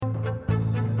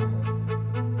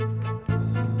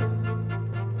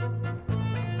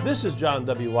This is John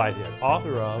W. Whitehead,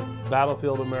 author of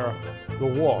Battlefield America, The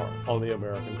War on the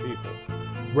American People,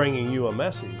 bringing you a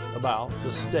message about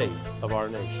the state of our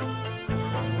nation.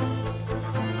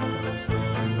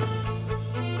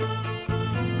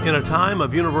 In a time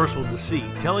of universal deceit,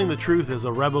 telling the truth is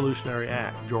a revolutionary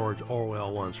act, George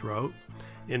Orwell once wrote.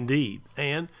 Indeed,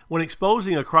 and when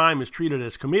exposing a crime is treated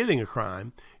as committing a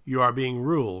crime, you are being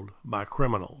ruled by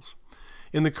criminals.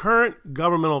 In the current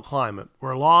governmental climate,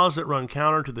 where laws that run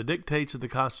counter to the dictates of the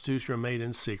Constitution are made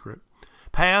in secret,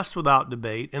 passed without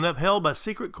debate, and upheld by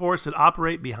secret courts that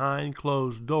operate behind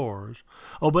closed doors,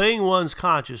 obeying one's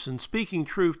conscience and speaking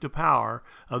truth to power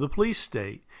of the police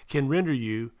state can render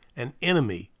you an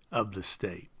enemy of the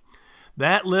state.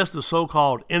 That list of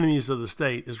so-called enemies of the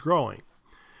state is growing.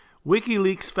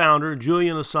 WikiLeaks founder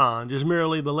Julian Assange is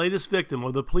merely the latest victim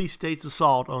of the police state's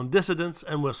assault on dissidents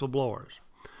and whistleblowers.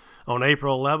 On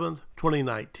April 11,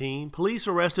 2019, police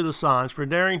arrested Assange for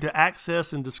daring to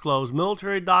access and disclose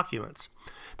military documents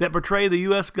that portray the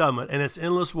U.S. government and its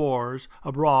endless wars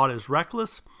abroad as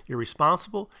reckless,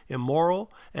 irresponsible,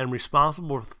 immoral, and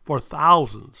responsible for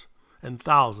thousands and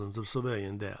thousands of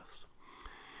civilian deaths.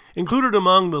 Included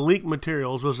among the leaked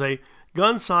materials was a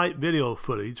gun sight video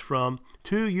footage from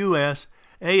two U.S.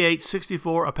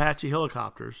 AH-64 Apache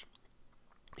helicopters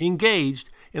engaged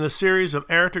in a series of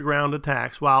air-to-ground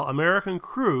attacks while American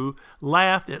crew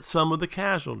laughed at some of the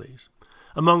casualties.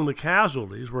 Among the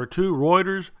casualties were two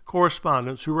Reuters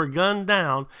correspondents who were gunned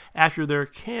down after their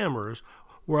cameras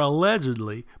were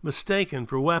allegedly mistaken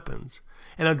for weapons,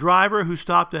 and a driver who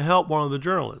stopped to help one of the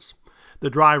journalists. The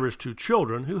driver's two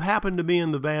children, who happened to be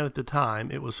in the van at the time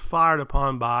it was fired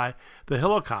upon by the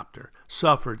helicopter,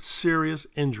 suffered serious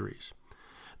injuries.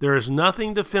 There is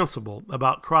nothing defensible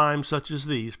about crimes such as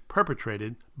these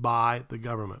perpetrated by the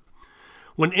government.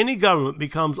 When any government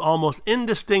becomes almost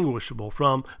indistinguishable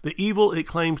from the evil it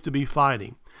claims to be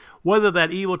fighting, whether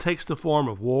that evil takes the form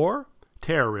of war,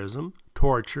 terrorism,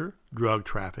 torture, drug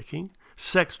trafficking,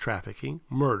 sex trafficking,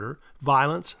 murder,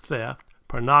 violence, theft,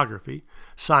 pornography,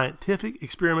 scientific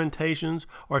experimentations,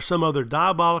 or some other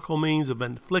diabolical means of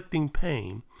inflicting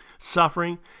pain,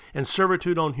 suffering, and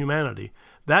servitude on humanity,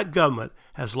 that government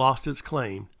has lost its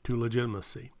claim to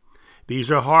legitimacy.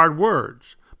 These are hard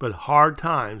words, but hard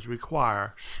times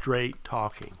require straight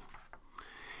talking.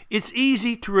 It's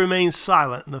easy to remain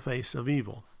silent in the face of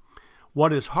evil.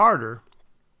 What is harder,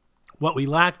 what we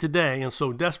lack today and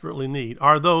so desperately need,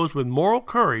 are those with moral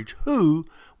courage who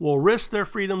will risk their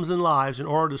freedoms and lives in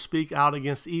order to speak out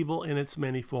against evil in its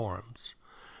many forms.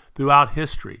 Throughout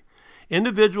history,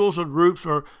 individuals or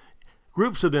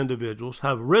groups of individuals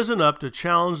have risen up to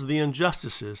challenge the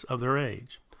injustices of their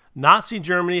age. Nazi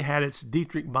Germany had its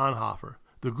Dietrich Bonhoeffer.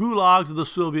 The gulags of the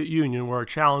Soviet Union were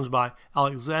challenged by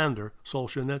Alexander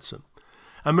Solzhenitsyn.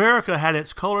 America had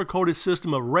its color-coded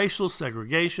system of racial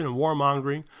segregation and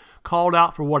warmongering called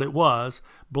out for what it was,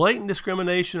 blatant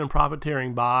discrimination and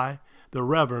profiteering by the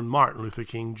Reverend Martin Luther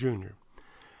King Jr.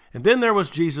 And then there was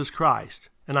Jesus Christ,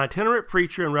 an itinerant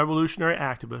preacher and revolutionary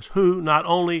activist who not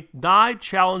only died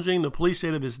challenging the police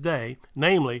state of his day,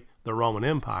 namely the Roman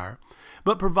Empire,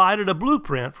 but provided a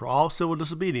blueprint for all civil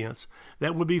disobedience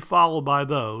that would be followed by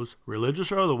those,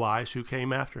 religious or otherwise, who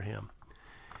came after him.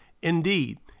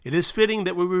 Indeed, it is fitting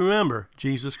that we remember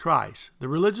Jesus Christ, the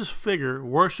religious figure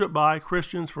worshipped by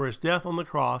Christians for his death on the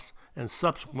cross and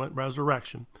subsequent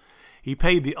resurrection. He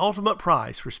paid the ultimate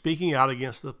price for speaking out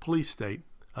against the police state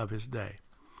of his day.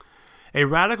 A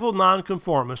radical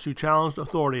nonconformist who challenged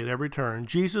authority at every turn,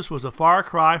 Jesus was a far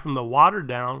cry from the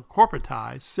watered-down,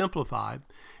 corporatized, simplified,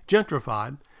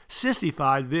 gentrified,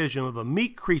 sissified vision of a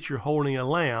meek creature holding a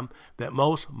lamb that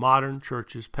most modern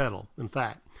churches peddle. In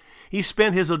fact, he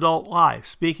spent his adult life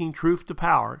speaking truth to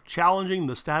power, challenging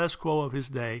the status quo of his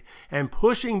day, and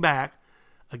pushing back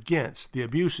against the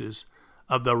abuses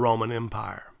of the Roman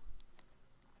Empire.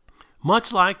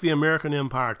 Much like the American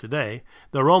Empire today,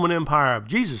 the Roman Empire of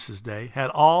Jesus' day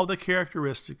had all the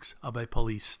characteristics of a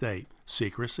police state: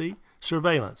 secrecy,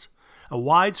 surveillance, a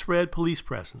widespread police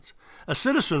presence, a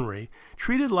citizenry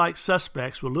treated like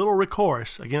suspects with little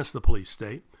recourse against the police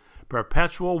state,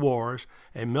 perpetual wars,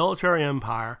 a military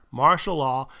empire, martial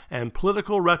law, and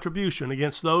political retribution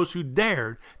against those who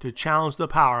dared to challenge the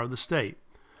power of the state.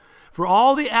 For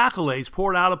all the accolades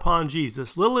poured out upon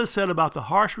Jesus, little is said about the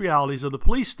harsh realities of the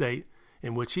police state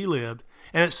in which he lived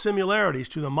and its similarities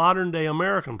to the modern-day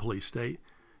American police state,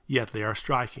 yet they are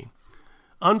striking.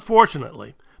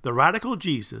 Unfortunately, The radical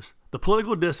Jesus, the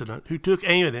political dissident who took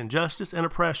aim at injustice and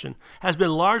oppression, has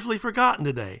been largely forgotten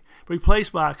today,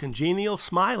 replaced by a congenial,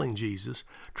 smiling Jesus,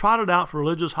 trotted out for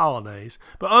religious holidays,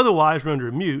 but otherwise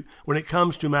rendered mute when it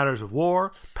comes to matters of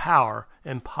war, power,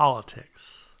 and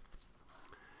politics.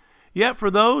 Yet for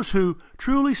those who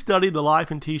truly study the life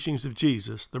and teachings of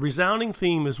Jesus, the resounding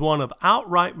theme is one of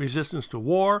outright resistance to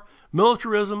war,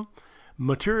 militarism,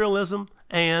 materialism,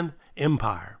 and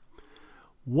empire.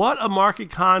 What a marked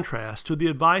contrast to the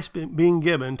advice being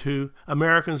given to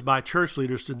Americans by church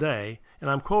leaders today,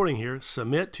 and I'm quoting here,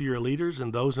 submit to your leaders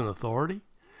and those in authority,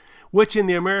 which in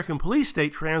the American police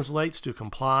state translates to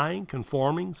complying,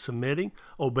 conforming, submitting,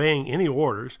 obeying any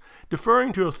orders,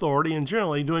 deferring to authority, and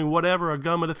generally doing whatever a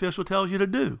government official tells you to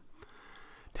do.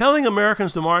 Telling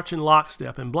Americans to march in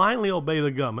lockstep and blindly obey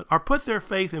the government or put their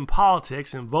faith in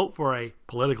politics and vote for a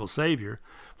political savior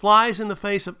flies in the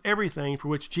face of everything for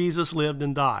which Jesus lived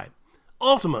and died.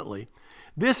 Ultimately,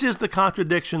 this is the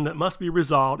contradiction that must be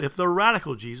resolved if the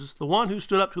radical Jesus, the one who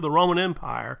stood up to the Roman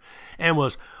Empire and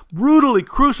was brutally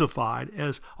crucified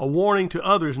as a warning to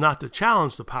others not to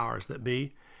challenge the powers that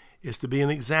be, is to be an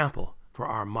example for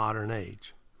our modern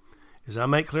age. As I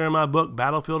make clear in my book,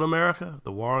 Battlefield America,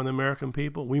 The War on the American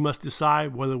People, we must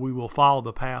decide whether we will follow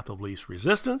the path of least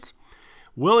resistance,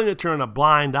 willing to turn a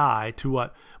blind eye to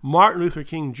what Martin Luther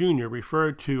King Jr.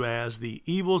 referred to as the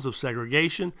evils of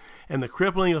segregation and the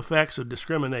crippling effects of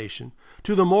discrimination,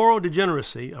 to the moral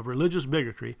degeneracy of religious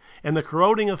bigotry and the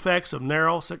corroding effects of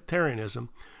narrow sectarianism,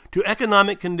 to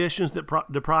economic conditions that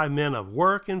deprive men of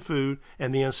work and food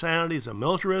and the insanities of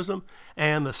militarism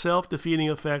and the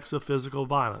self-defeating effects of physical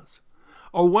violence.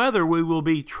 Or whether we will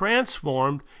be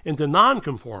transformed into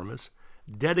nonconformists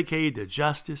dedicated to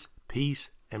justice, peace,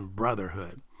 and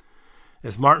brotherhood.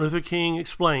 As Martin Luther King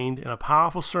explained in a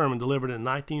powerful sermon delivered in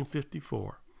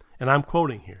 1954, and I'm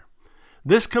quoting here,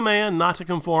 "This command not to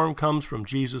conform comes from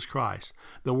Jesus Christ,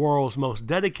 the world's most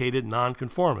dedicated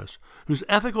nonconformist, whose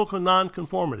ethical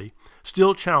nonconformity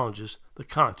still challenges the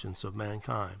conscience of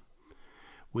mankind."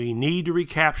 We need to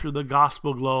recapture the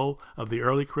gospel glow of the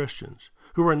early Christians,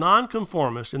 who were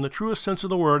nonconformists in the truest sense of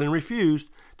the word and refused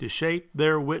to shape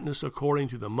their witness according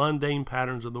to the mundane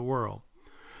patterns of the world.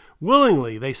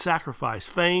 Willingly, they sacrificed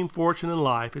fame, fortune, and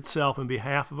life itself in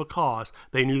behalf of a cause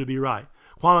they knew to be right.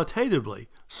 Quantitatively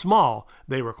small,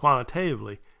 they were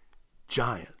quantitatively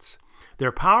giants.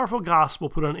 Their powerful gospel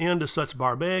put an end to such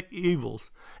barbaric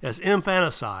evils as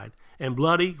infanticide and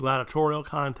bloody gladiatorial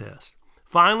contests.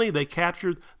 Finally, they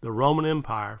captured the Roman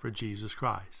Empire for Jesus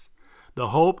Christ. The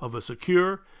hope of a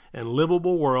secure and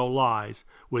livable world lies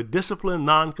with disciplined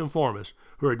nonconformists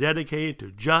who are dedicated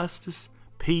to justice,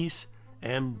 peace,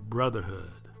 and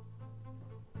brotherhood.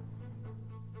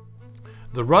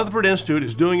 The Rutherford Institute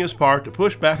is doing its part to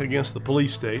push back against the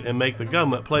police state and make the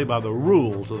government play by the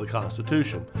rules of the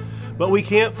Constitution. But we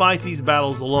can't fight these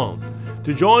battles alone.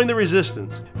 To join the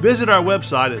resistance, visit our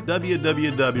website at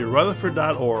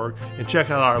www.rutherford.org and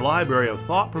check out our library of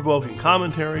thought-provoking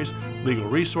commentaries, legal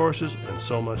resources, and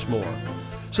so much more.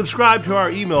 Subscribe to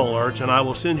our email alerts and I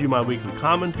will send you my weekly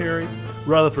commentary,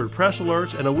 Rutherford Press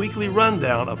Alerts, and a weekly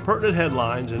rundown of pertinent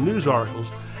headlines and news articles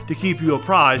to keep you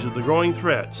apprised of the growing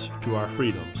threats to our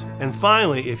freedoms. And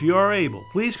finally, if you are able,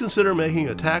 please consider making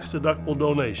a tax-deductible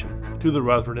donation to the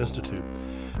Rutherford Institute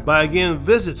by again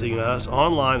visiting us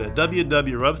online at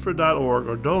www.rutherford.org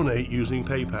or donate using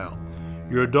PayPal.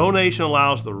 Your donation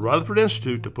allows the Rutherford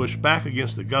Institute to push back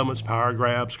against the government's power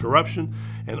grabs, corruption,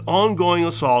 and ongoing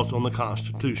assaults on the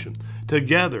Constitution.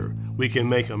 Together, we can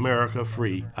make America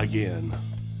free again.